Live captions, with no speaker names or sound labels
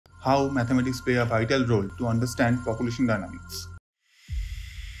how mathematics play a vital role to understand population dynamics.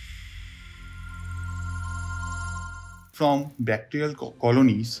 From bacterial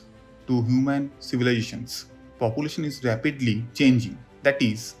colonies to human civilizations, population is rapidly changing, that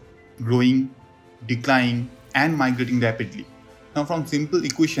is, growing, declining, and migrating rapidly. Now, from simple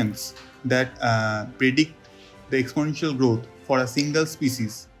equations that predict the exponential growth for a single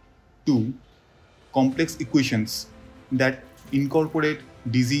species to complex equations that incorporate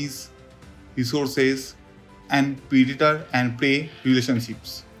disease, resources, and predator and prey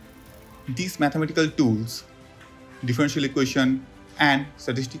relationships. These mathematical tools, differential equation, and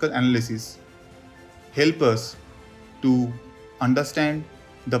statistical analysis help us to understand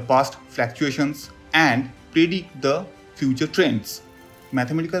the past fluctuations and predict the future trends.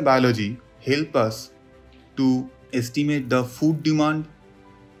 Mathematical biology helps us to estimate the food demand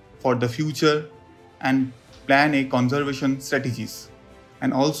for the future and plan a conservation strategies.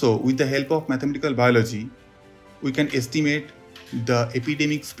 And also, with the help of mathematical biology, we can estimate the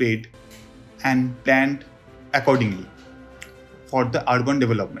epidemic spread and plan accordingly for the urban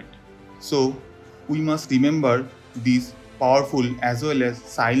development. So, we must remember these powerful as well as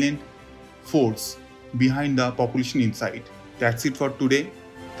silent force behind the population insight. That's it for today.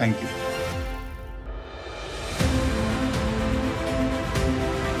 Thank you.